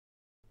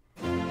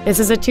This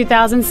is a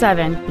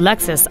 2007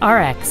 Lexus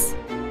RX.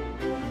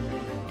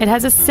 It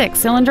has a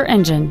 6-cylinder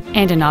engine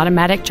and an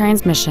automatic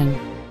transmission.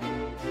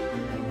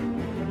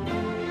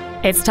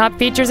 Its top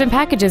features and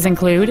packages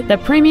include the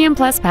Premium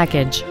Plus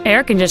package,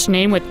 air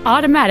conditioning with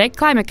automatic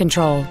climate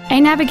control, a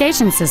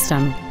navigation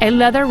system, a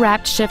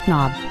leather-wrapped shift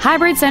knob,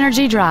 hybrid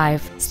Synergy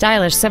drive,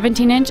 stylish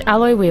 17-inch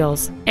alloy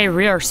wheels, a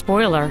rear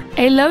spoiler,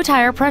 a low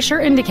tire pressure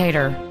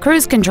indicator,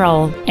 cruise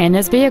control, and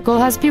this vehicle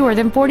has fewer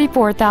than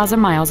 44,000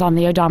 miles on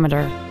the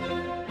odometer.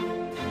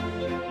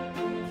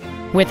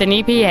 With an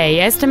EPA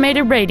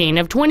estimated rating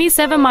of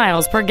 27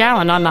 miles per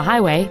gallon on the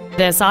highway,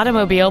 this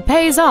automobile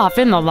pays off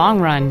in the long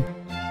run.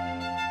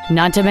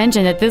 Not to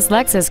mention that this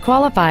Lexus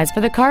qualifies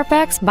for the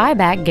Carfax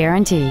buyback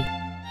guarantee.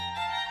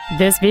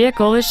 This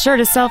vehicle is sure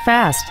to sell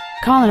fast.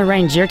 Call and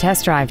arrange your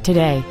test drive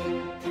today.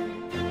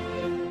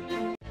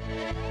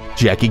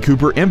 Jackie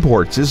Cooper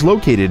Imports is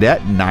located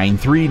at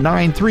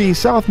 9393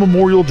 South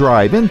Memorial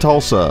Drive in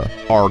Tulsa.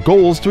 Our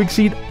goal is to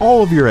exceed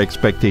all of your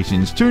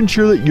expectations to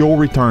ensure that you'll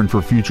return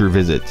for future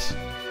visits.